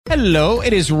Hello,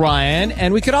 it is Ryan,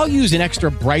 and we could all use an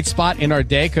extra bright spot in our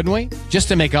day, couldn't we? Just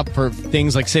to make up for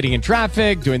things like sitting in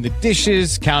traffic, doing the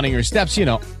dishes, counting your steps,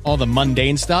 all the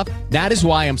mundane stuff. That is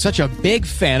why I'm such a big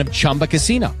fan of Chumba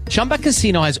Casino. Chumba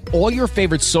Casino has all your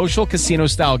favorite social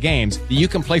casino-style games that you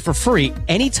can play for free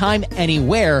anytime,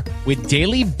 anywhere with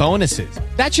daily bonuses.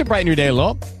 That should brighten your day a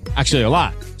little. Actually, a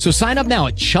lot. So sign up now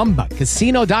at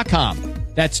ChumbaCasino.com.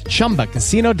 That's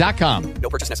ChumbaCasino.com. No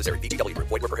purchase necessary. VGW Group.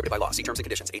 Void where prohibited by law. See terms and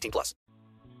conditions. 18+.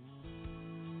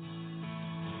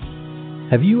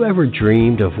 Have you ever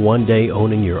dreamed of one day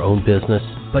owning your own business,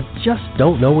 but just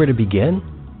don't know where to begin?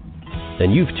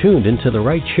 Then you've tuned into the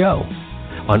right show.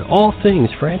 On All Things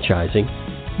Franchising,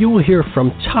 you will hear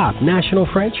from top national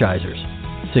franchisers,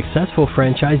 successful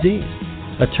franchisees,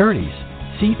 attorneys,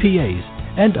 CPAs,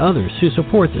 and others who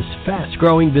support this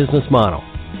fast-growing business model.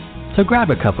 So grab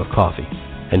a cup of coffee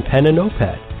and pen and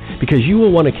notepad, because you will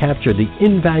want to capture the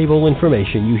invaluable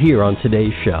information you hear on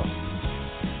today's show.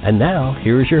 And now,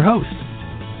 here is your host,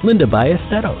 Linda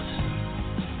Ballesteros.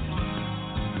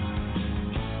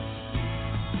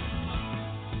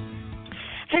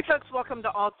 Hey folks, welcome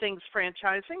to All Things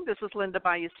Franchising. This is Linda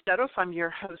Ballesteros. I'm your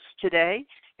host today,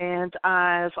 and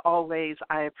as always,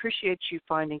 I appreciate you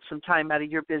finding some time out of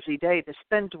your busy day to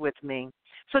spend with me.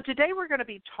 So today we're going to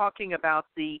be talking about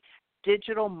the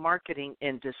digital marketing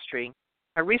industry.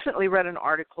 I recently read an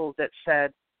article that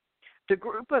said the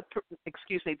group of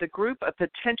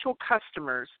potential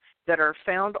customers that are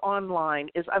found online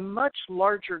is a much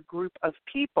larger group of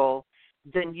people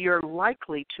than you're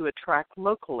likely to attract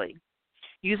locally.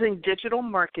 Using digital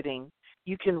marketing,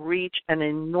 you can reach an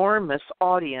enormous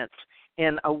audience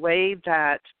in a way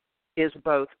that is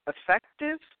both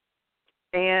effective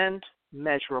and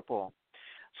measurable.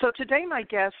 So today my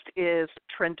guest is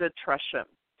Trinda Tresham.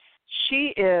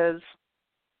 She is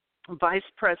Vice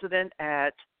President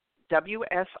at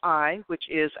WSI, which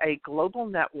is a global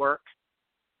network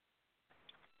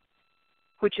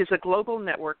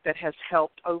that has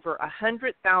helped over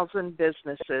 100,000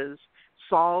 businesses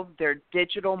solve their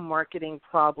digital marketing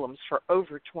problems for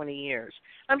over 20 years.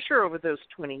 I'm sure over those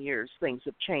 20 years things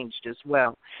have changed as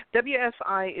well.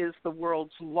 WSI is the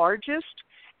world's largest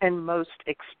and most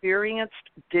experienced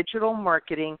digital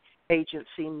marketing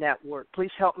agency network.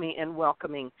 Please help me in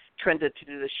welcoming Trinda to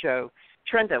the show.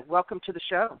 Trinda, welcome to the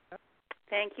show.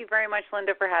 Thank you very much,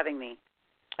 Linda, for having me.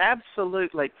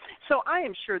 Absolutely. So I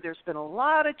am sure there's been a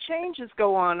lot of changes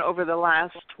go on over the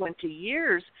last 20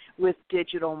 years with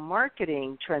digital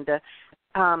marketing, Trinda.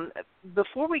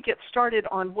 Before we get started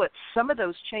on what some of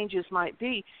those changes might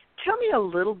be, tell me a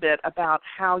little bit about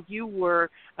how you were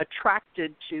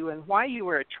attracted to and why you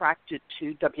were attracted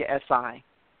to WSI.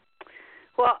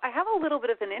 Well, I have a little bit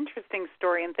of an interesting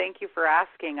story, and thank you for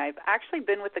asking. I've actually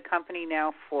been with the company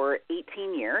now for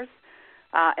 18 years.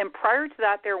 And prior to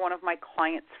that, they were one of my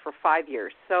clients for 5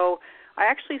 years. So I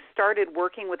actually started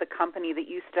working with a company that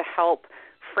used to help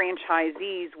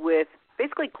franchisees with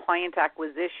basically client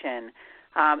acquisition.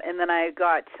 And then I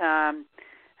got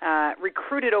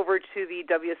recruited over to the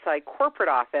WSI corporate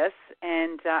office,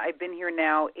 and I've been here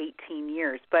now 18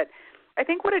 years. But I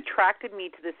think what attracted me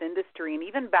to this industry, and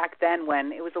even back then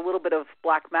when it was a little bit of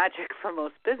black magic for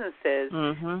most businesses,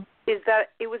 is that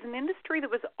it was an industry that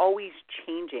was always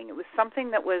changing. It was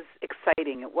something that was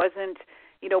exciting. It wasn't,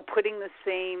 putting the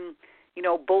same,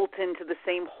 bolt into the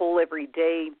same hole every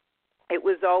day. It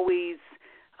was always,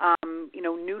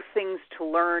 new things to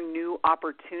learn, new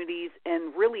opportunities,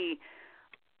 and really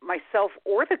myself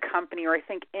or the company, or I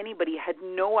think anybody, had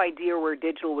no idea where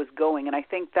digital was going. And I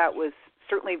think that was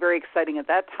certainly very exciting at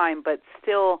that time, but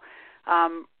still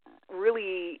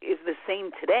really is the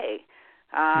same today.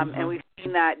 And we've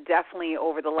seen that definitely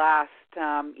over the last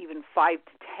even 5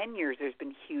 to 10 years. There's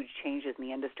been huge changes in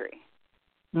the industry.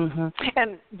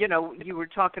 And, you were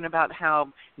talking about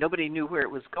how nobody knew where it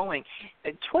was going.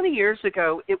 20 years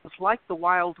ago, it was like the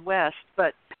Wild West,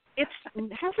 but it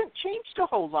hasn't changed a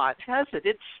whole lot, has it?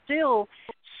 It's still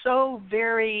so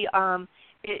very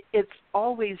it's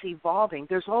always evolving.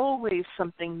 There's always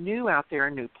something new out there,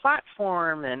 a new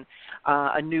platform and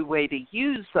a new way to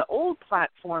use the old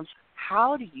platforms.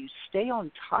 How do you stay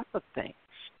on top of things?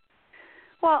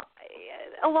 Well,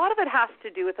 a lot of it has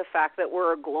to do with the fact that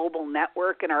we're a global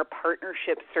network, and our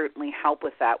partnerships certainly help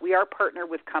with that. We are partnered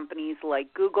with companies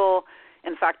like Google.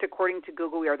 In fact, according to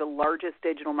Google, we are the largest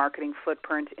digital marketing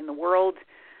footprint in the world.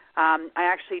 I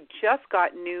actually just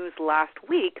got news last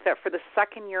week that for the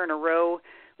second year in a row,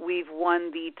 we've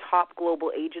won the top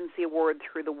global agency award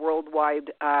through the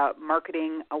Worldwide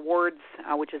Marketing Awards,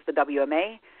 which is the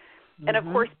WMA. And, of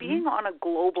course, being on a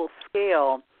global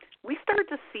scale, we start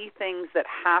to see things that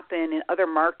happen in other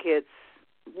markets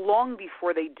long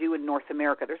before they do in North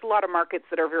America. There's a lot of markets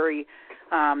that are very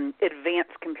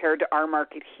advanced compared to our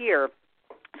market here.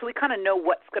 So we kind of know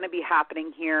what's going to be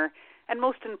happening here. And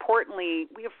most importantly,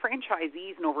 we have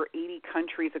franchisees in over 80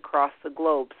 countries across the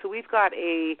globe. So we've got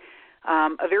a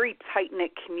very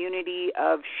tight-knit community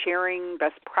of sharing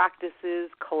best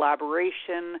practices,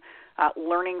 collaboration,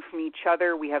 learning from each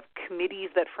other. We have committees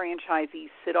that franchisees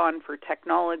sit on for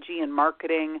technology and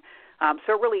marketing.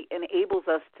 So it really enables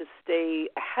us to stay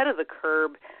ahead of the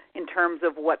curve in terms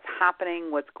of what's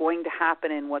happening, what's going to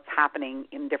happen, and what's happening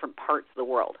in different parts of the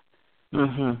world.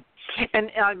 Mm-hmm.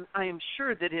 And I am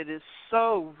sure that it is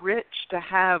so rich to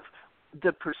have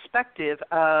the perspective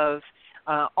of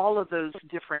all of those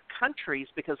different countries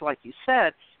because, like you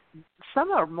said,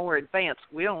 some are more advanced.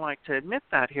 We don't like to admit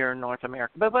that here in North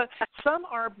America, but some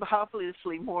are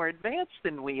obviously more advanced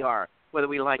than we are, whether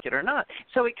we like it or not.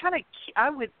 So it kind of, I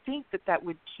would think that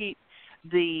would keep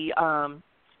the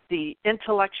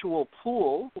intellectual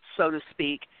pool, so to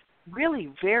speak,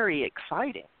 really very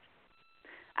exciting.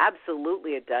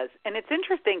 Absolutely it does. And it's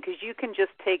interesting because you can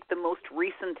just take the most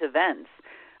recent events,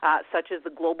 such as the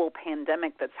global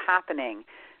pandemic that's happening.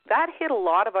 That hit a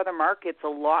lot of other markets a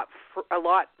lot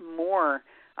more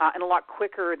and a lot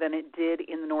quicker than it did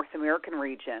in the North American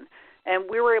region. And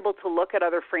we were able to look at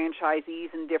other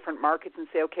franchisees in different markets and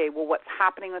say, okay, well, what's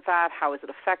happening with that? How is it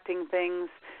affecting things?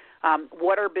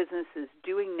 What are businesses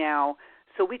doing now?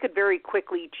 So we could very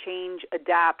quickly change,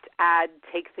 adapt, add,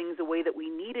 take things away that we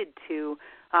needed to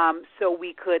so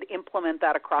we could implement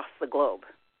that across the globe.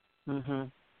 Mm-hmm.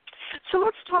 So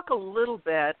let's talk a little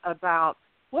bit about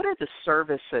what are the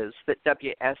services that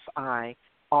WSI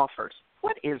offers.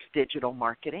 What is digital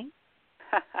marketing?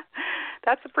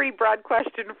 That's a pretty broad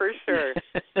question for sure.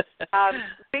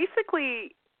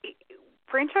 Basically,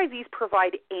 franchisees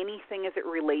provide anything as it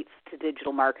relates to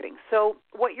digital marketing. So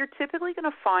what you're typically going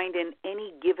to find in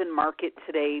any given market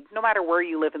today, no matter where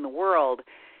you live in the world,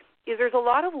 is there's a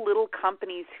lot of little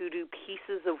companies who do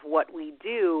pieces of what we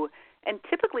do, and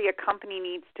typically a company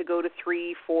needs to go to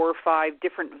 3, 4, 5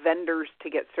 different vendors to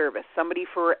get service. Somebody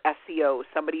for SEO,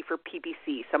 somebody for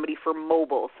PPC, somebody for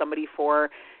mobile, somebody for,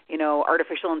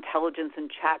 artificial intelligence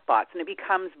and chatbots, and it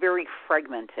becomes very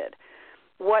fragmented.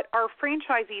 What our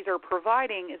franchisees are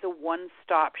providing is a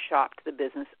one-stop shop to the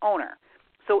business owner.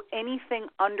 So anything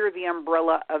under the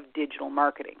umbrella of digital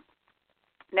marketing.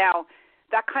 Now,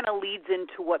 that kind of leads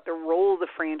into what the role of the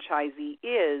franchisee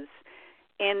is.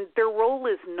 And their role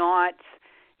is not,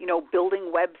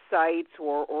 building websites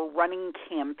or running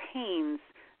campaigns.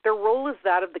 Their role is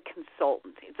that of the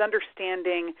consultant. It's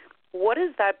understanding what is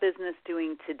that business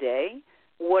doing today,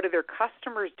 what are their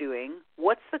customers doing,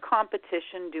 what's the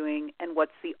competition doing, and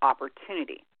what's the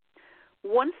opportunity.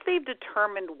 Once they've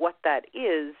determined what that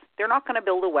is, they're not going to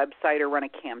build a website or run a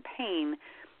campaign.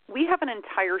 We have an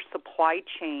entire supply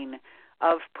chain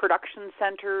of production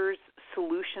centers,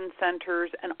 solution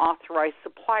centers, and authorized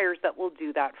suppliers that will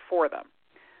do that for them.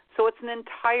 So it's an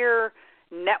entire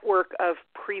network of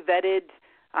pre-vetted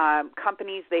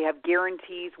companies. They have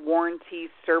guarantees, warranties,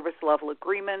 service level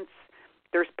agreements.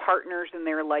 There's partners in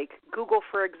there like Google,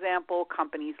 for example,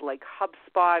 companies like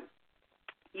HubSpot.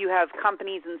 You have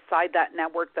companies inside that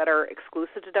network that are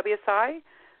exclusive to WSI,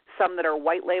 some that are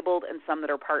white labeled, and some that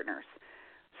are partners.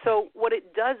 So what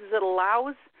it does is it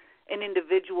allows an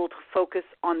individual to focus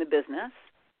on the business,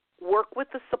 work with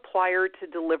the supplier to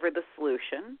deliver the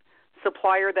solution.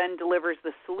 Supplier then delivers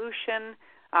the solution,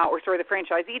 the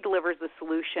franchisee delivers the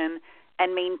solution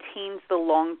and maintains the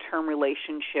long-term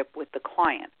relationship with the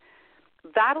client.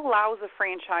 That allows a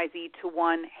franchisee to,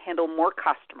 one, handle more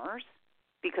customers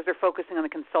because they're focusing on the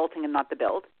consulting and not the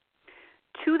build.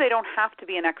 2, they don't have to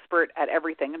be an expert at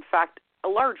everything. In fact, a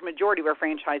large majority of our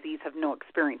franchisees have no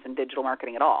experience in digital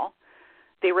marketing at all.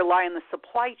 They rely on the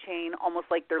supply chain almost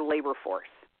like their labor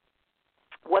force.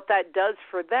 What that does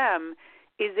for them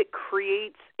is it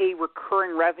creates a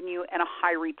recurring revenue and a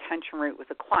high retention rate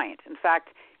with a client. In fact,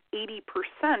 80%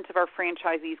 of our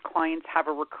franchisees' clients have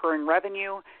a recurring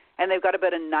revenue, and they've got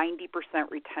about a 90%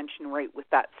 retention rate with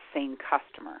that same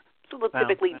customer. So they'll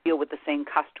typically deal with the same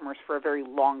customers for a very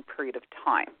long period of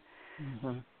time.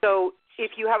 Mm-hmm. So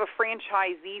if you have a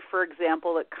franchisee, for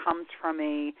example, that comes from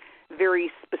a very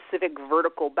specific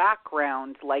vertical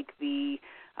background like the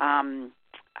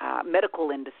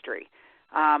medical industry,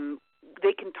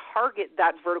 they can target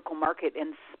that vertical market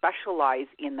and specialize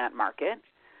in that market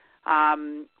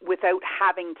without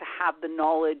having to have the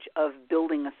knowledge of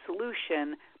building a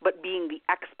solution, but being the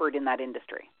expert in that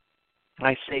industry.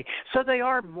 I see. So they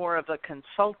are more of a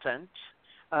consultant,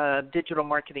 digital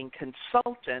marketing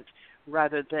consultant,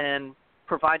 rather than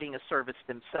providing a service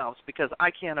themselves, because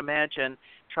I can't imagine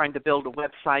trying to build a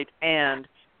website and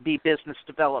be business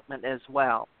development as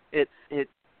well. It's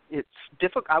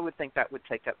difficult. I would think that would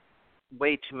take up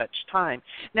way too much time.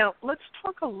 Now, let's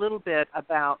talk a little bit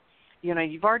about,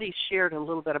 you've already shared a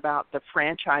little bit about the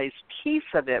franchise piece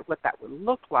of it, what that would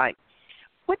look like.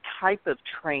 What type of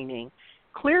training?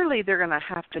 Clearly, they're going to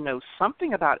have to know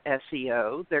something about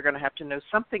SEO. They're going to have to know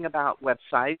something about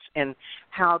websites and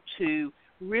how to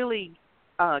really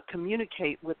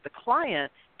communicate with the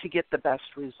client to get the best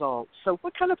results. So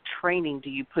what kind of training do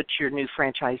you put your new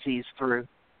franchisees through?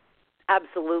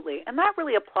 Absolutely. And that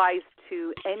really applies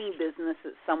to any business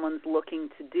that someone's looking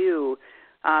to do,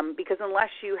 because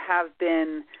unless you have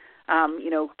been,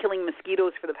 killing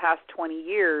mosquitoes for the past 20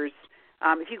 years,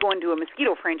 if you go into a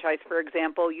mosquito franchise, for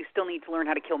example, you still need to learn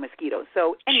how to kill mosquitoes.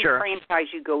 So any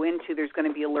franchise you go into, there's going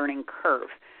to be a learning curve.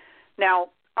 Now,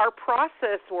 our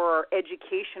process or our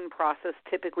education process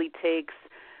typically takes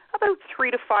about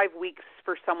 3 to 5 weeks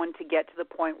for someone to get to the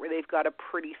point where they've got a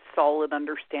pretty solid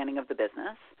understanding of the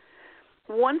business.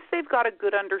 Once they've got a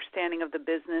good understanding of the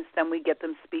business, then we get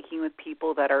them speaking with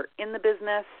people that are in the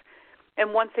business.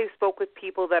 And once they've spoke with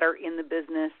people that are in the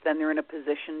business, then they're in a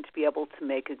position to be able to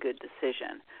make a good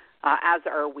decision, as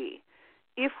are we.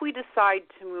 If we decide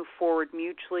to move forward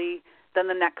mutually, then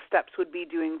the next steps would be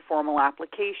doing formal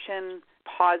application,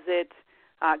 pause it,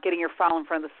 getting your file in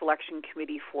front of the selection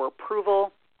committee for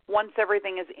approval. Once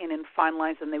everything is in and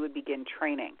finalized, then they would begin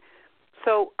training.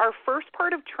 So our first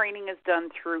part of training is done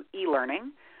through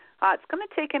e-learning. It's going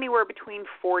to take anywhere between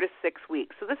 4 to 6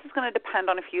 weeks. So this is going to depend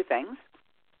on a few things.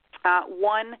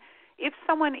 One, if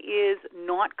someone is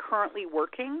not currently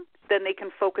working, then they can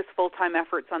focus full-time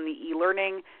efforts on the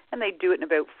e-learning, and they do it in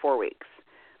about 4 weeks.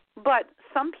 But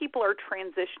some people are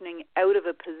transitioning out of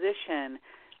a position,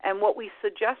 and what we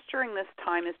suggest during this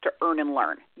time is to earn and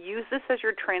learn. Use this as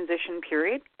your transition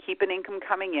period, keep an income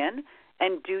coming in,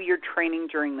 and do your training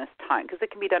during this time, because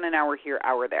it can be done an hour here,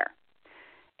 hour there.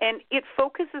 And it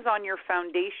focuses on your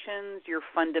foundations, your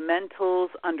fundamentals,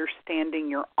 understanding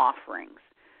your offerings.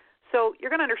 So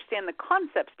you're going to understand the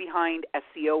concepts behind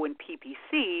SEO and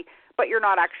PPC, but you're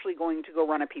not actually going to go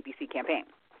run a PPC campaign.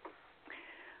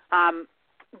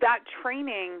 That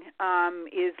training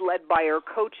is led by our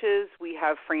coaches. We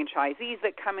have franchisees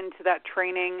that come into that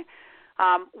training.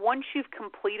 Once you've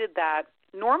completed that,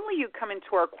 normally you come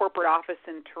into our corporate office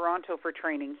in Toronto for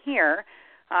training here,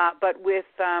 but with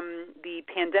the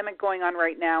pandemic going on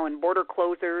right now and border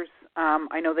closures,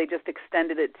 I know they just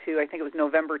extended it to, I think it was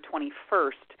November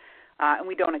 21st, and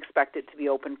we don't expect it to be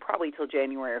open probably till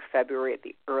January or February at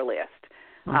the earliest.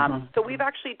 So we've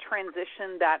actually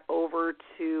transitioned that over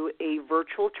to a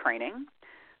virtual training.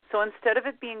 So instead of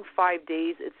it being 5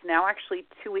 days, it's now actually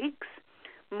 2 weeks.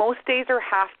 Most days are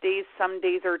half days. Some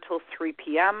days are till 3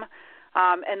 p.m.,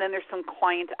 and then there's some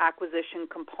client acquisition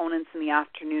components in the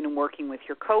afternoon and working with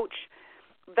your coach.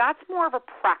 That's more of a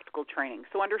practical training,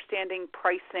 so understanding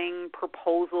pricing,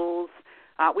 proposals.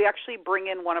 We actually bring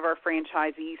in one of our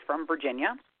franchisees from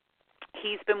Virginia.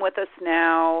 He's been with us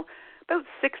now about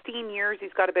 16 years.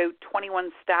 He's got about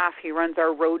 21 staff. He runs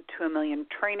our Road to $1 Million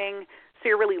training, so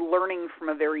you're really learning from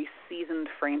a very seasoned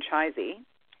franchisee.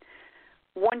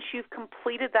 Once you've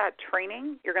completed that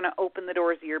training, you're going to open the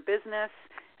doors of your business,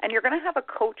 and you're going to have a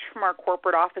coach from our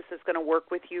corporate office that's going to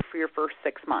work with you for your first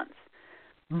 6 months.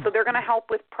 So they're going to help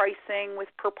with pricing, with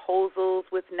proposals,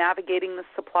 with navigating the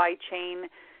supply chain.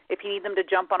 If you need them to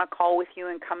jump on a call with you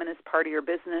and come in as part of your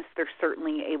business, they're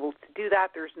certainly able to do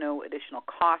that. There's no additional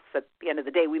costs. At the end of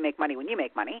the day, we make money when you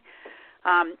make money.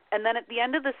 And then at the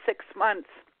end of the 6 months,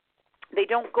 they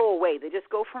don't go away. They just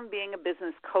go from being a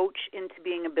business coach into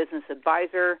being a business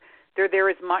advisor. They're there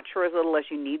as much or as little as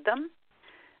you need them.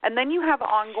 And then you have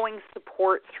ongoing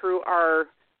support through our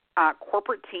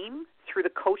corporate team, through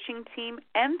the coaching team,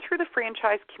 and through the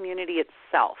franchise community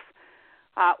itself.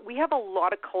 We have a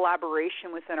lot of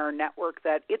collaboration within our network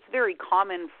that it's very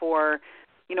common for,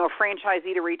 a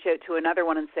franchisee to reach out to another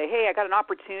one and say, hey, I got an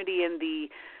opportunity in the,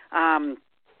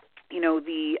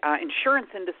 insurance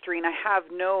industry, and I have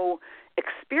no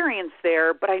experience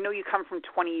there, but I know you come from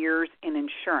 20 years in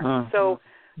insurance. So,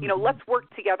 let's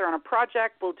work together on a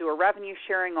project. We'll do a revenue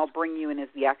sharing. I'll bring you in as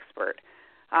the expert.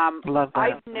 Love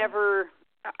that.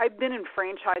 I've been in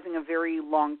franchising a very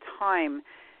long time,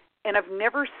 and I've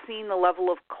never seen the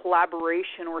level of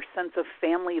collaboration or sense of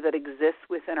family that exists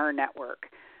within our network.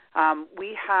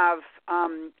 We have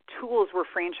tools where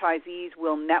franchisees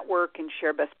will network and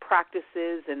share best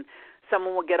practices, and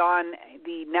someone will get on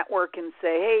the network and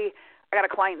say, hey, I got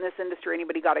a client in this industry.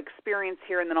 Anybody got experience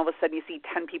here? And then all of a sudden you see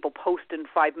 10 people post in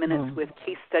 5 minutes with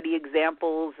case study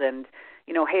examples, and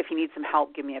hey, if you need some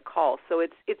help, give me a call. So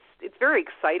it's very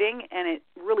exciting, and it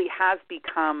really has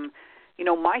become,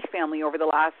 my family over the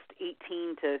last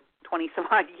 18 to 20 some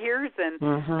odd years,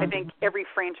 and I think every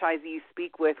franchisee you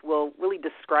speak with will really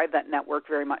describe that network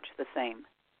very much the same.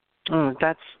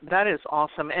 That is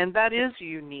awesome, and that is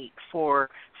unique for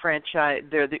franchise.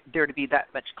 There to be that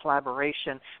much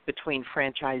collaboration between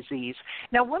franchisees.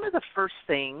 Now, one of the first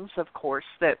things, of course,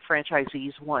 that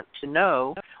franchisees want to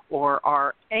know or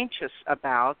are anxious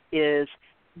about is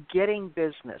getting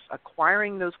business,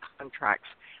 acquiring those contracts,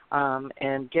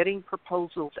 and getting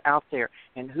proposals out there.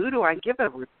 And who do I give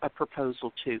a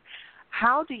proposal to?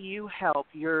 How do you help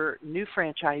your new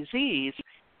franchisees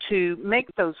to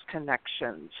make those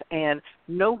connections and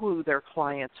know who their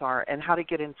clients are and how to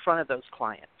get in front of those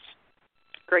clients?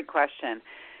 Great question.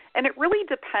 And it really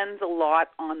depends a lot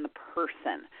on the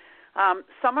person.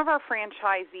 Some of our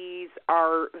franchisees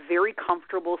are very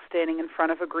comfortable standing in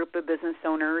front of a group of business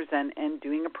owners and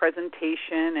doing a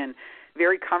presentation, and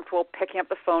very comfortable picking up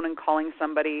the phone and calling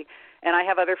somebody. And I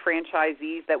have other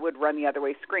franchisees that would run the other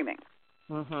way screaming.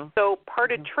 So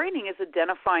part of training is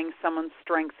identifying someone's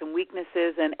strengths and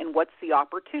weaknesses and what's the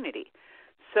opportunity.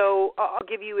 So I'll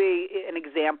give you an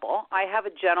example. I have a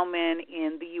gentleman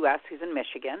in the U.S. who's in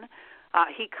Michigan.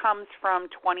 He comes from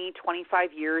 20, 25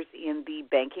 years in the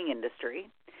banking industry,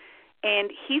 and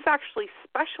he's actually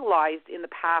specialized in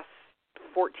the past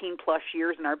 14-plus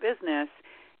years in our business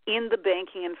in the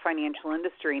banking and financial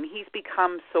industry, and he's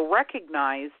become so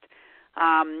recognized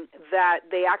that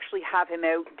they actually have him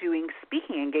out doing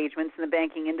speaking engagements in the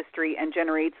banking industry and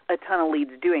generates a ton of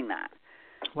leads doing that.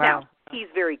 Wow. Now, he's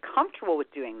very comfortable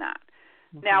with doing that.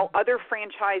 Now, other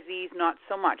franchisees, not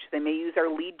so much. They may use our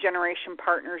lead generation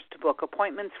partners to book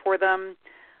appointments for them.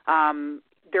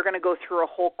 They're going to go through a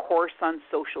whole course on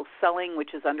social selling,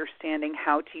 which is understanding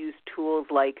how to use tools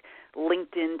like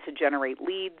LinkedIn to generate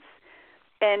leads.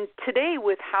 And today,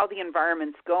 with how the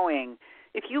environment's going,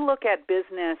 if you look at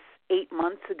business 8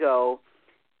 months ago,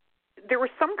 there were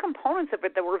some components of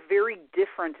it that were very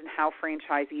different in how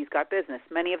franchisees got business.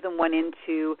 Many of them went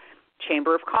into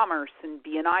Chamber of Commerce and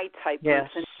B&I type groups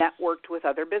and networked with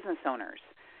other business owners.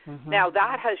 Now,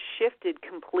 that has shifted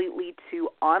completely to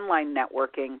online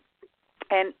networking.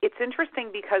 And it's interesting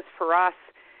because for us,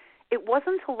 it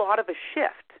wasn't a lot of a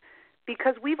shift,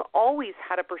 because we've always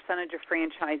had a percentage of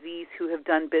franchisees who have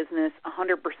done business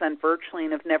 100% virtually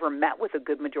and have never met with a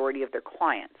good majority of their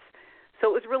clients. So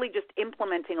it was really just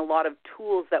implementing a lot of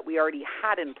tools that we already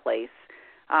had in place,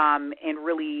 and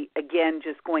really, again,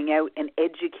 just going out and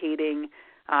educating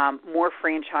more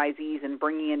franchisees and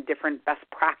bringing in different best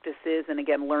practices and,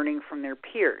 again, learning from their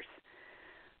peers.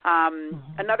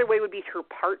 Another way would be through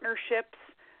partnerships.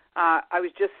 I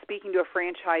was just speaking to a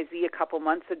franchisee a couple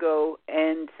months ago,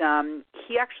 and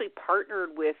he actually partnered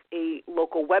with a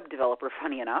local web developer,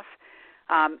 funny enough.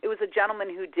 It was a gentleman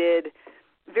who did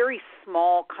very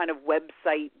small kind of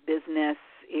website business.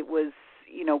 It was,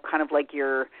 kind of like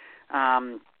your,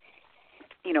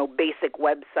 basic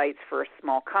websites for a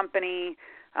small company.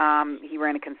 He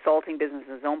ran a consulting business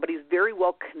of his own, but he's very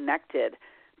well connected.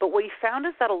 But what he found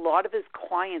is that a lot of his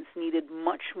clients needed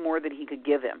much more than he could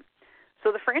give him.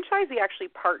 So the franchisee actually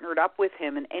partnered up with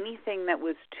him, and anything that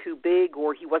was too big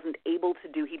or he wasn't able to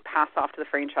do, he'd pass off to the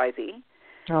franchisee.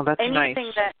 Oh, that's nice.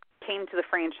 Anything that came to the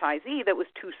franchisee that was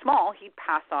too small, he'd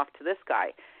pass off to this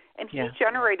guy. And he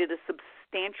generated a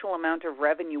substantial amount of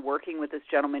revenue working with this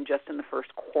gentleman just in the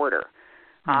first quarter.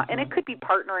 And it could be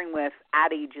partnering with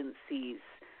ad agencies.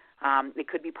 It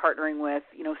could be partnering with,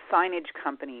 signage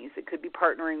companies. It could be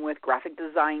partnering with graphic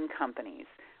design companies.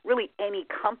 Really any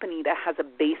company that has a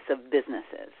base of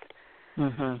businesses.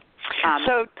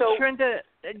 So, Trinda,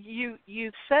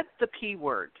 you said the P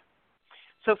word.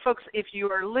 So, folks, if you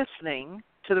are listening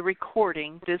to the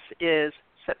recording, this is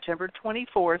September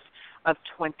 24th of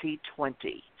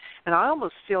 2020. And I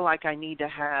almost feel like I need to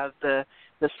have the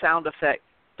sound effect,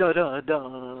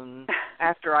 dun-dun-dun,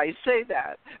 after I say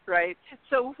that, right?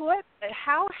 So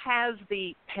how has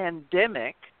the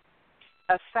pandemic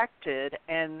affected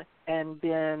and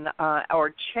been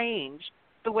or changed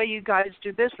the way you guys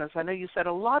do business? I know you said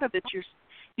a lot of it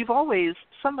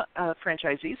some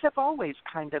franchisees have always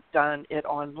kind of done it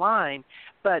online,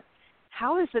 but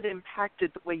how has it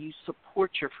impacted the way you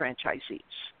support your franchisees?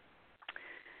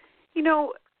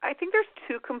 I think there's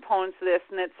two components to this,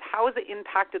 and it's how has it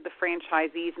impacted the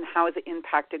franchisees and how has it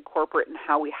impacted corporate and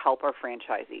how we help our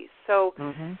franchisees. So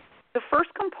the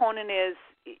first component is,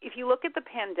 if you look at the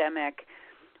pandemic,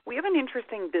 we have an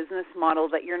interesting business model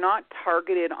that you're not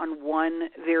targeted on one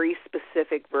very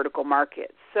specific vertical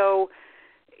market. So,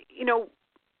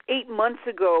 8 months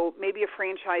ago, maybe a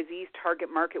franchisee's target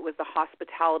market was the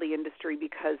hospitality industry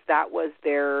because that was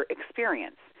their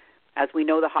experience. As we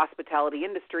know, the hospitality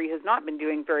industry has not been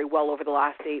doing very well over the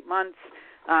last 8 months.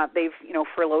 They've,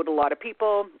 furloughed a lot of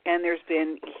people, and there's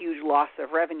been a huge loss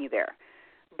of revenue there.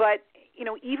 But,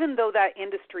 even though that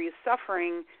industry is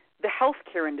suffering, the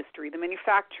healthcare industry, the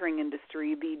manufacturing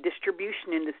industry, the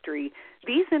distribution industry,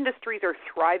 these industries are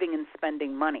thriving and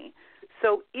spending money.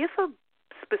 So if a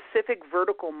specific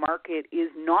vertical market is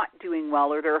not doing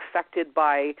well or they're affected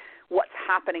by what's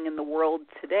happening in the world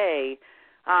today,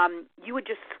 you would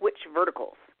just switch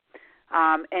verticals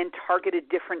and target a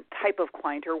different type of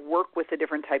client or work with a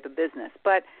different type of business.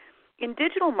 But in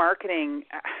digital marketing,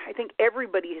 I think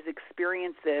everybody has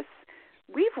experienced this.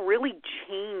 We've really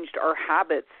changed our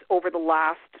habits over the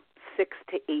last 6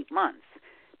 to 8 months.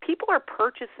 People are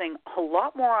purchasing a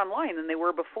lot more online than they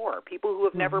were before. People who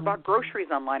have never bought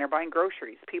groceries online are buying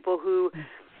groceries. People who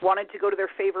wanted to go to their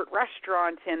favorite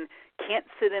restaurant and can't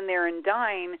sit in there and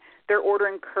dine, they're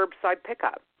ordering curbside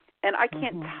pickup. And I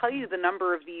can't tell you the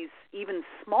number of these even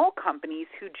small companies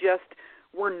who just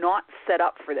were not set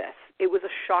up for this. It was a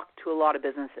shock to a lot of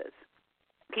businesses.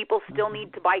 People still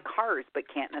need to buy cars but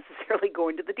can't necessarily go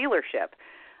into the dealership.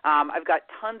 I've got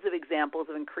tons of examples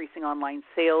of increasing online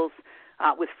sales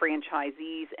with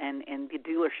franchisees and the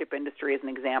dealership industry as an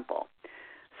example.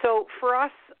 So for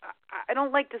us, I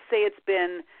don't like to say it's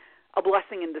been a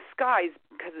blessing in disguise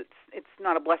because it's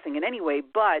not a blessing in any way,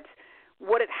 but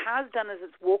what it has done is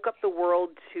it's woke up the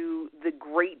world to the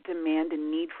great demand and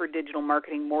need for digital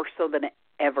marketing more so than it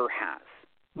ever has.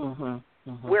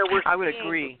 Where we're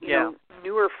seeing,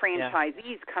 newer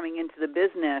franchisees coming into the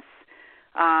business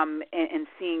and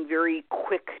seeing very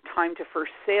quick time to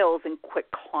first sales and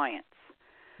quick clients.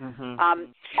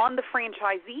 On the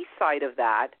franchisee side of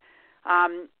that,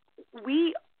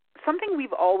 something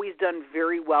we've always done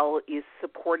very well is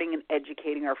supporting and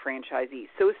educating our franchisees.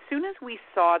 So as soon as we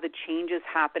saw the changes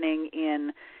happening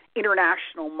in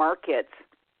international markets,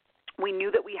 we knew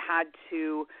that we had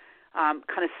to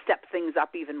kind of step things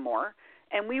up even more.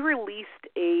 And we released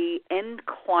a end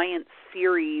client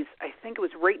series, I think it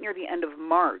was right near the end of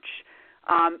March.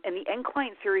 And the end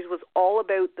client series was all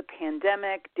about the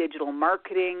pandemic, digital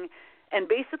marketing, and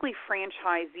basically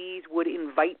franchisees would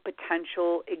invite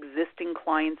potential existing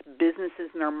clients,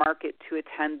 businesses in our market to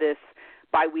attend this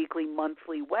biweekly,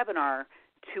 monthly webinar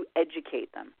to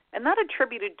educate them. And that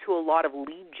attributed to a lot of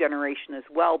lead generation as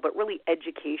well, but really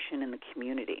education in the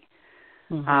community.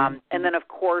 And then, of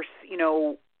course,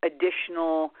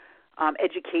 additional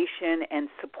education and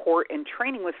support and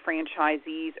training with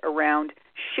franchisees around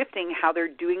shifting how they're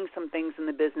doing some things in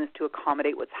the business to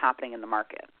accommodate what's happening in the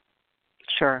market.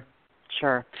 Sure.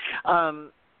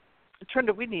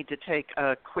 Trinda, we need to take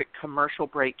a quick commercial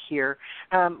break here.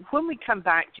 When we come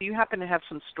back, do you happen to have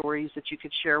some stories that you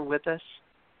could share with us?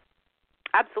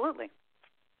 Absolutely.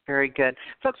 Very good.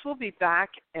 Folks, we'll be back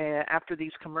after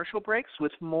these commercial breaks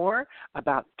with more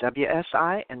about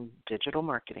WSI and digital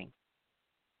marketing.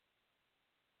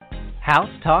 House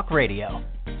Talk Radio.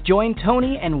 Join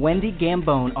Tony and Wendy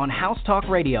Gambone on House Talk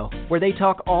Radio, where they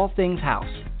talk all things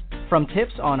house. From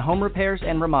tips on home repairs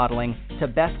and remodeling to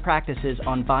best practices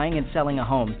on buying and selling a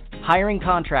home, hiring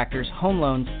contractors, home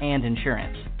loans, and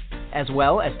insurance, as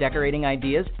well as decorating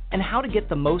ideas and how to get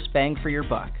the most bang for your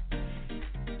buck.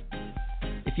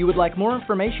 If you would like more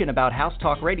information about House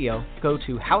Talk Radio, go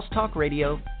to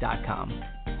housetalkradio.com.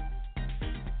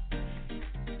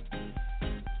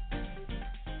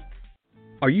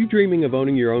 Are you dreaming of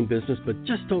owning your own business but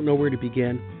just don't know where to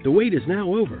begin? The wait is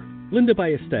now over. Linda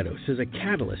Ballesteros is a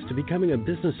catalyst to becoming a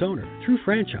business owner through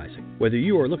franchising. Whether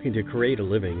you are looking to create a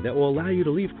living that will allow you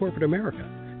to leave corporate America,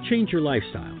 change your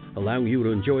lifestyle, allowing you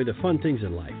to enjoy the fun things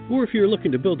in life, or if you're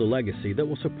looking to build a legacy that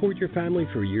will support your family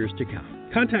for years to come,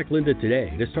 contact Linda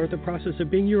today to start the process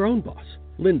of being your own boss.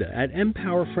 Linda at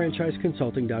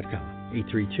MpowerFranchiseConsulting.com,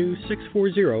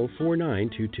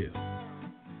 832-640-4922.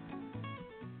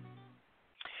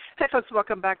 Hey, folks,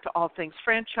 welcome back to All Things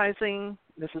Franchising.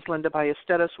 This is Linda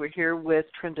Ballesteros. We're here with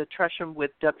Trinda Tresham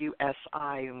with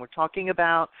WSI, and we're talking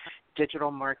about digital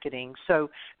marketing.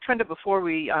 So, Trinda, before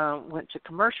we went to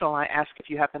commercial, I asked if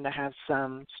you happen to have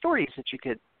some stories that you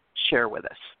could share with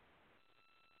us.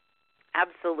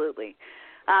 Absolutely.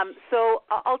 So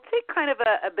I'll take kind of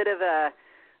a bit of a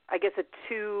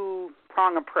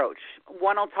two-prong approach.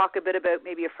 One, I'll talk a bit about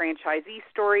maybe a franchisee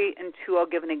story, and two, I'll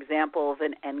give an example of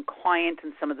an end client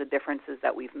and some of the differences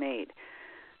that we've made.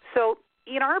 So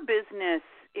in our business,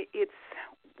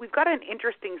 we've got an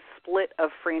interesting split of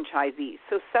franchisees.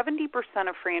 So 70%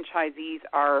 of franchisees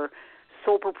are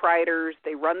sole proprietors.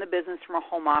 They run the business from a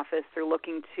home office. They're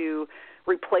looking to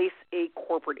replace a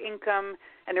corporate income,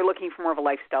 and they're looking for more of a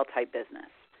lifestyle-type business.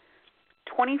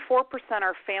 24%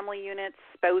 are family units,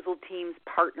 spousal teams,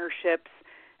 partnerships,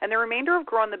 and the remainder have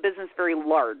grown the business very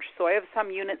large. So I have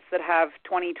some units that have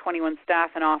 20, 21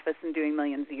 staff in office and doing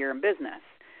millions a year in business.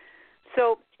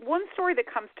 So one story that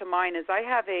comes to mind is I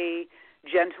have a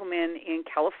gentleman in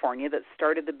California that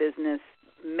started the business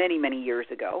many, many years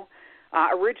ago.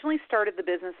 Originally started the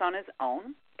business on his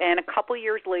own, and a couple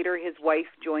years later his wife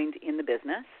joined in the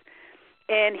business.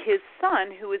 And his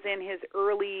son, who was in his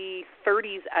early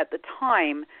 30s at the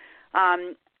time,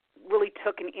 really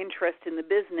took an interest in the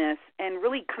business and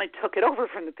really kind of took it over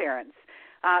from the parents.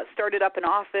 Started up an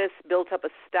office, built up a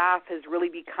staff, has really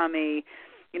become a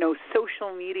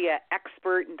social media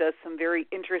expert and does some very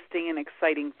interesting and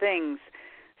exciting things.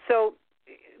 So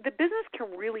the business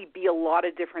can really be a lot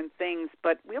of different things,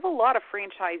 but we have a lot of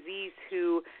franchisees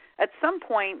who at some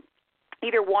point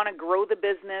either want to grow the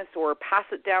business or pass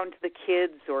it down to the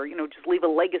kids or, just leave a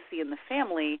legacy in the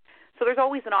family. So there's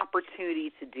always an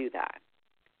opportunity to do that.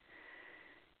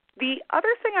 The other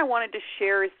thing I wanted to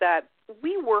share is that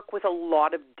we work with a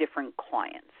lot of different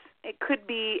clients. It could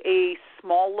be a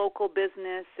small local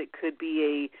business. It could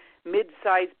be a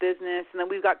mid-sized business. And then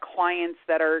we've got clients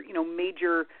that are,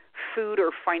 major food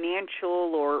or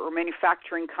financial or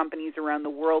manufacturing companies around the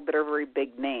world that are very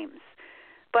big names.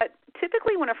 But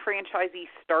typically when a franchisee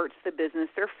starts the business,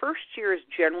 their first year is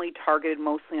generally targeted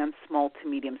mostly on small to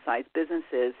medium-sized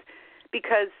businesses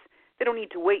because they don't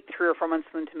need to wait 3 or 4 months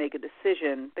for them to make a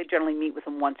decision. They generally meet with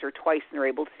them once or twice, and they're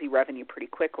able to see revenue pretty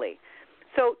quickly.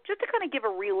 So just to kind of give a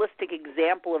realistic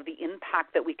example of the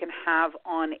impact that we can have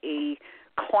on a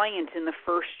client in the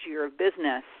first year of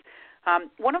business,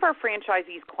 one of our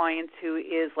franchisees' clients who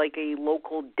is like a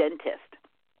local dentist,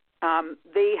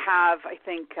 they have, I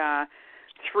think,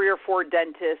 3 or 4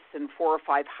 dentists and 4 or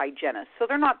 5 hygienists. So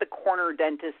they're not the corner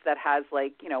dentist that has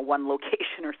one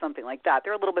location or something like that.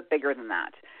 They're a little bit bigger than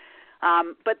that.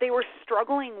 But they were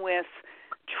struggling with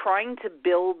trying to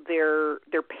build their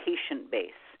patient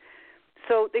base.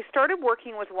 So they started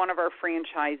working with one of our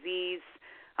franchisees,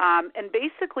 and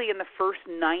basically in the first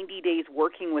 90 days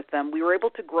working with them, we were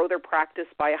able to grow their practice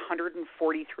by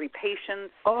 143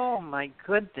 patients. Oh, my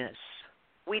goodness.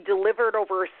 We delivered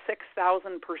over a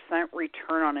 6,000%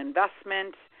 return on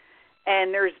investment,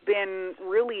 and there's been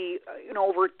really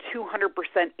over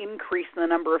 200% increase in the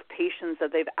number of patients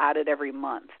that they've added every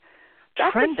month.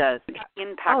 That's Trinda, a huge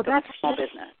impact on a small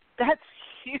business. That's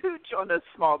huge on a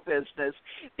small business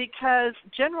because,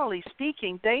 generally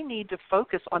speaking, they need to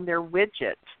focus on their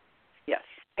widget. Yes.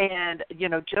 And,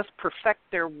 just perfect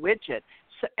their widget.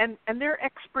 So, and their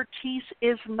expertise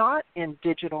is not in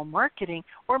digital marketing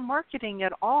or marketing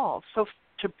at all. So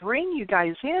to bring you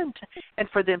guys in and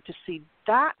for them to see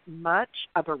that much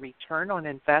of a return on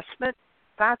investment,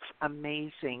 that's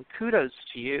amazing. Kudos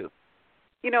to you.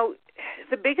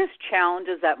 The biggest challenge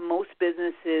is that most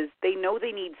businesses, they know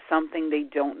they need something, they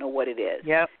don't know what it is.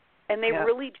 Yep. And they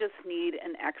really just need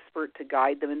an expert to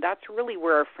guide them, and that's really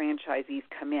where our franchisees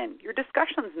come in. Your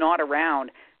discussion's not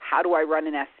around how do I run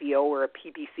an SEO or a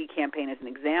PPC campaign as an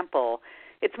example.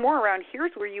 It's more around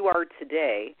here's where you are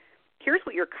today, here's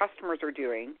what your customers are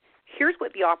doing, here's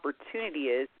what the opportunity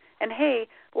is, and hey,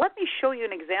 let me show you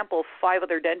an example of 5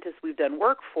 other dentists we've done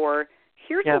work for.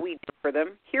 Here's what we do for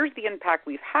them, here's the impact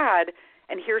we've had,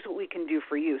 and here's what we can do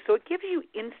for you. So it gives you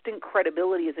instant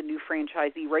credibility as a new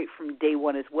franchisee right from day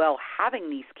one as well,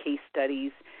 having these case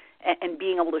studies and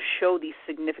being able to show these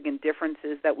significant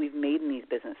differences that we've made in these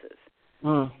businesses.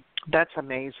 That's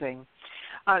amazing.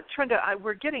 Trinda,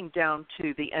 we're getting down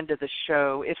to the end of the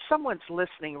show. If someone's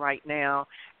listening right now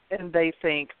and they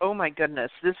think, oh, my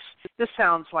goodness, this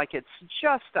sounds like it's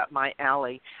just up my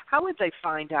alley, how would they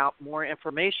find out more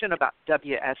information about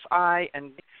WSI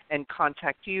and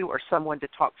contact you or someone to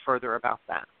talk further about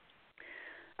that?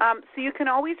 So you can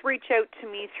always reach out to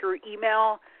me through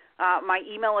email. My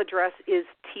email address is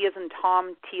T as in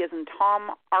Tom,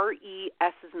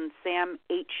 R-E-S as in Sam,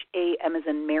 H-A-M as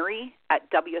in Mary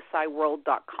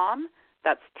 @WSIWorld.com.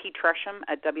 That's T Tresham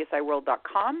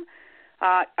 @WSIWorld.com.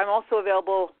 I'm also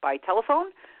available by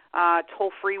telephone,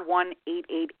 toll-free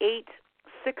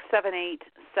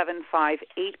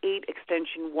 1-888-678-7588,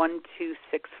 extension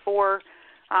 1264.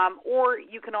 Or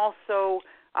you can also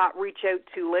reach out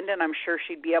to Linda, and I'm sure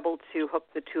she'd be able to hook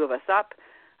the two of us up.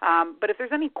 But if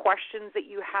there's any questions that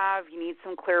you have, you need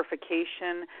some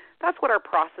clarification, that's what our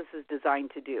process is designed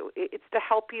to do. It's to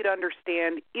help you to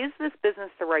understand, is this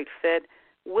business the right fit?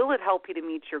 Will it help you to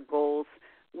meet your goals?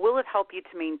 Will it help you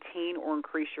to maintain or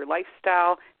increase your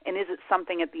lifestyle? And is it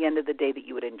something at the end of the day that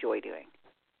you would enjoy doing?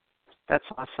 That's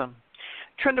awesome.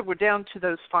 Trinda, we're down to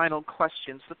those final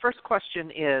questions. The first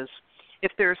question is,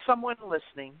 if there's someone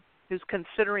listening who's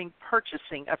considering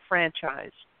purchasing a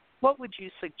franchise, what would you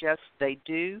suggest they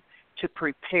do to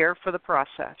prepare for the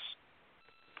process?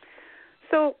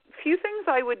 So a few things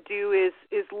I would do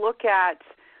is look at,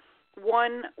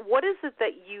 one, what is it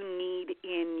that you need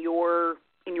in your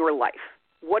life?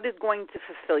 What is going to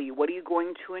fulfill you? What are you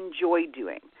going to enjoy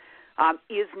doing?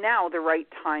 Is now the right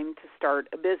time to start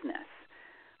a business?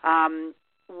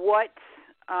 What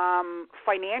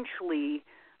financially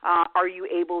are you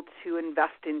able to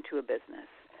invest into a business?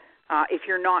 If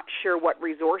you're not sure what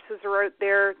resources are out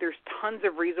there, there's tons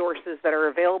of resources that are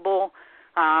available.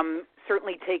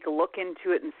 Certainly take a look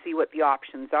into it and see what the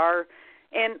options are.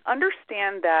 And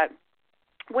understand that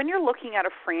when you're looking at a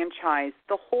franchise,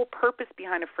 the whole purpose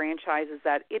behind a franchise is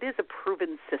that it is a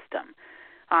proven system.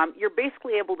 You're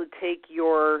basically able to take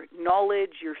your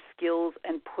knowledge, your skills,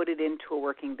 and put it into a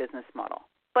working business model.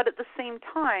 But at the same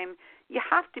time, you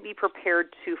have to be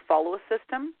prepared to follow a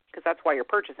system, because that's why you're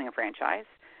purchasing a franchise.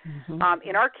 Mm-hmm.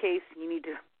 In our case, you need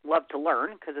to love to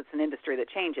learn, because it's an industry that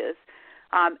changes.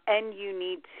 And you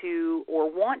need to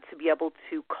or want to be able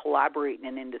to collaborate in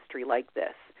an industry like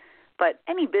this. But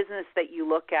any business that you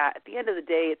look at the end of the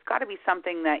day, it's got to be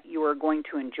something that you are going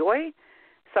to enjoy,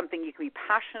 something you can be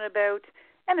passionate about,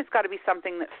 and it's got to be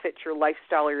something that fits your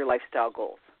lifestyle or your lifestyle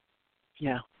goals.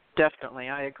 Yeah, definitely.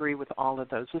 I agree with all of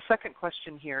those. The second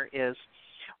question here is,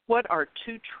 what are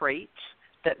 2 traits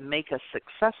that make a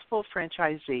successful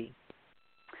franchisee?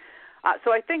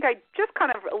 So I think I just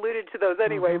kind of alluded to those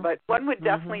anyway, but one would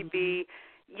definitely be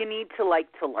you need to like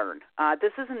to learn.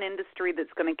 This is an industry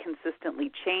that's going to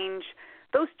consistently change.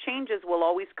 Those changes will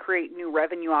always create new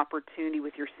revenue opportunity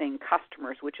with your same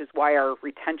customers, which is why our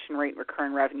retention rate and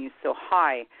recurring revenue is so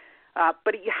high.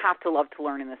 But you have to love to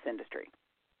learn in this industry.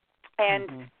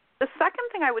 And the second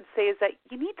thing I would say is that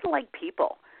you need to like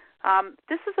people.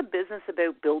 This is a business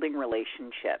about building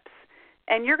relationships.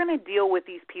 And you're going to deal with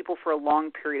these people for a long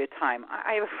period of time.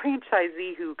 I have a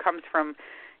franchisee who comes from,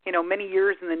 many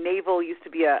years in the Naval, used to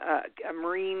be a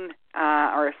Marine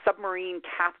or a submarine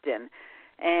captain.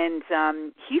 And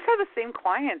he's had the same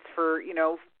clients for,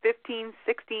 15,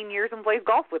 16 years and plays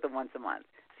golf with them once a month.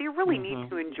 So you really need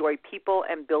to enjoy people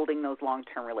and building those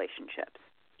long-term relationships.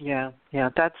 Yeah,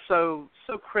 that's so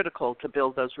critical to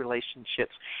build those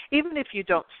relationships. Even if you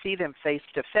don't see them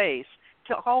face-to-face,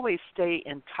 to always stay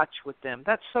in touch with them.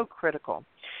 That's so critical.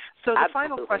 So the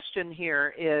final question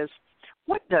here is,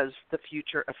 what does the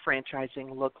future of franchising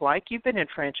look like? You've been in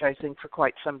franchising for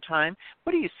quite some time.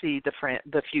 What do you see the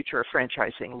future of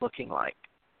franchising looking like?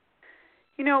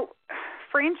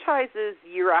 Franchises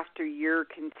year after year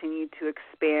continue to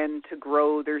expand, to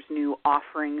grow. There's new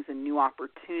offerings and new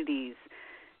opportunities.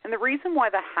 And the reason why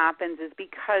that happens is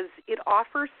because it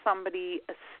offers somebody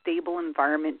a stable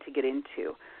environment to get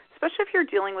into. Especially if you're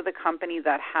dealing with a company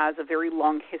that has a very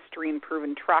long history and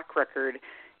proven track record,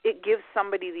 it gives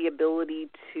somebody the ability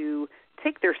to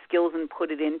take their skills and put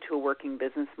it into a working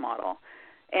business model.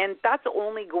 And that's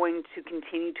only going to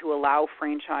continue to allow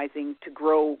franchising to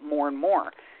grow more and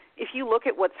more. If you look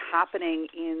at what's happening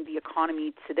in the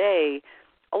economy today,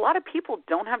 a lot of people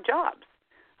don't have jobs.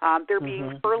 They're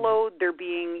being furloughed, they're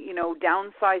being,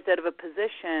 downsized out of a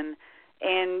position,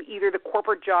 and either the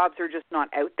corporate jobs are just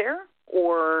not out there,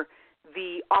 or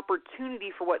the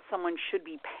opportunity for what someone should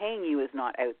be paying you is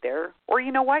not out there, or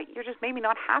you know what, you're just maybe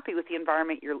not happy with the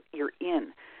environment you're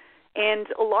in. And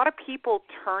a lot of people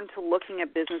turn to looking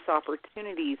at business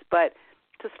opportunities, but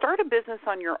to start a business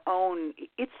on your own,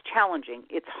 it's challenging.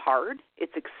 It's hard.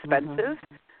 It's expensive.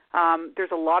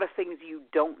 There's a lot of things you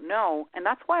don't know, and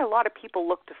that's why a lot of people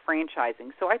look to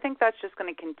franchising. So I think that's just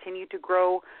going to continue to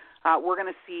grow. We're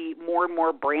going to see more and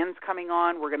more brands coming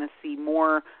on. We're going to see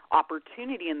more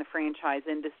opportunity in the franchise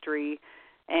industry.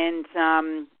 And,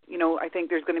 I think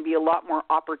there's going to be a lot more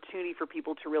opportunity for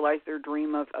people to realize their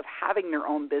dream of having their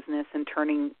own business and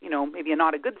turning, maybe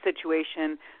not a good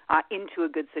situation into a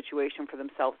good situation for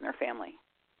themselves and their family.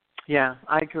 Yeah,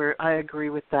 I agree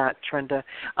with that, Trinda.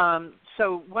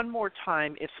 So one more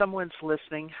time, if someone's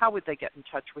listening, how would they get in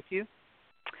touch with you?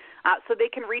 So they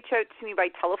can reach out to me by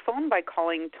telephone by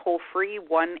calling toll-free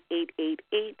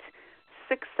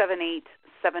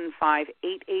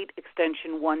 1-888-678-7588,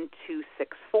 extension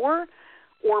 1264,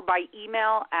 or by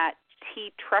email at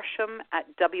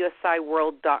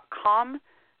ttresham@wsiworld.com.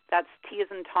 That's T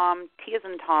as in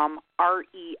Tom,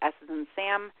 R-E-S as in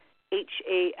Sam,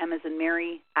 H-A-M as in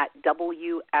Mary,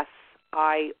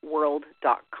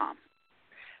 @wsiworld.com.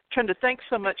 Trinda, thanks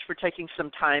so much for taking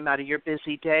some time out of your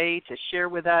busy day to share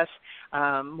with us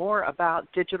more about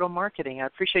digital marketing. I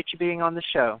appreciate you being on the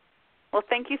show. Well,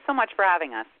 thank you so much for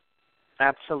having us.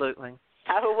 Absolutely.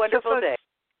 Have a wonderful day.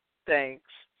 Thanks.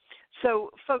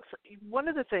 So, folks, one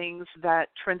of the things that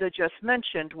Trinda just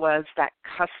mentioned was that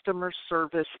customer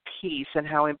service piece and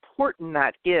how important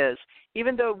that is.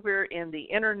 Even though we're in the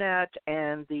internet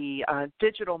and the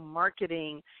digital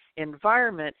marketing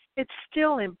environment, it's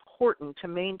still important to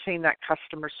maintain that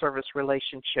customer service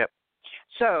relationship.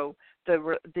 So,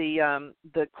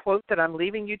 the quote that I'm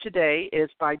leaving you today is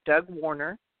by Doug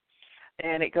Warner,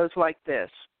 and it goes like this.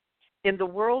 In the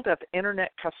world of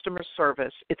internet customer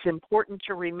service, it's important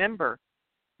to remember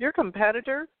your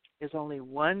competitor is only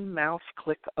one mouse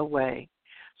click away.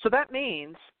 So that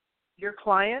means your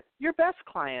client, your best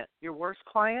client, your worst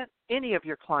client, any of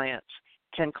your clients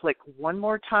can click one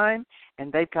more time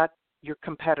and they've got your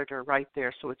competitor right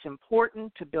there. So it's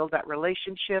important to build that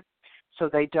relationship so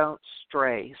they don't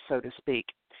stray, so to speak.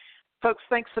 Folks,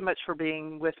 thanks so much for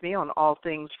being with me on All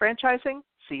Things Franchising.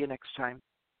 See you next time.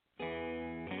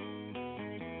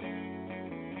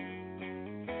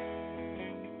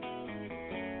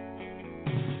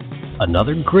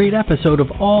 Another great episode of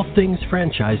All Things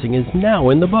Franchising is now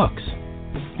in the books.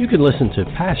 You can listen to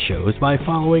past shows by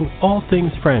following All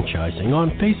Things Franchising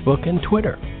on Facebook and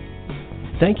Twitter.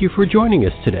 Thank you for joining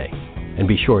us today, and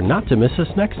be sure not to miss us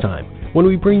next time when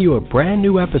we bring you a brand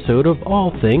new episode of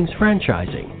All Things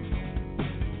Franchising.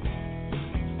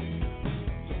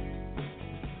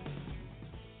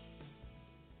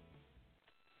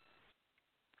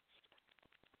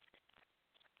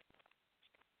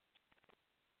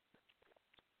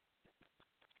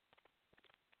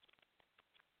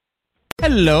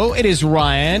 Hello, it is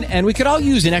Ryan, and we could all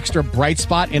use an extra bright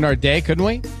spot in our day, couldn't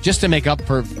we? Just to make up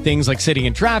for things like sitting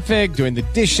in traffic, doing the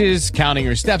dishes, counting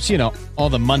your steps, all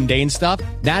the mundane stuff.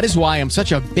 That is why I'm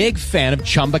such a big fan of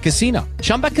Chumba Casino.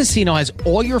 Chumba Casino has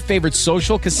all your favorite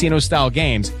social casino-style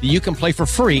games that you can play for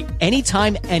free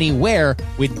anytime, anywhere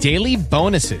with daily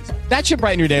bonuses. That should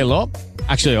brighten your day a little.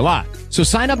 Actually, a lot. So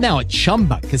sign up now at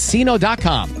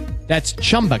ChumbaCasino.com. That's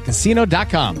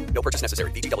ChumbaCasino.com. No purchase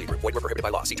necessary. VGW Group. Void where prohibited by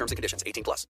law. See terms and conditions. 18+.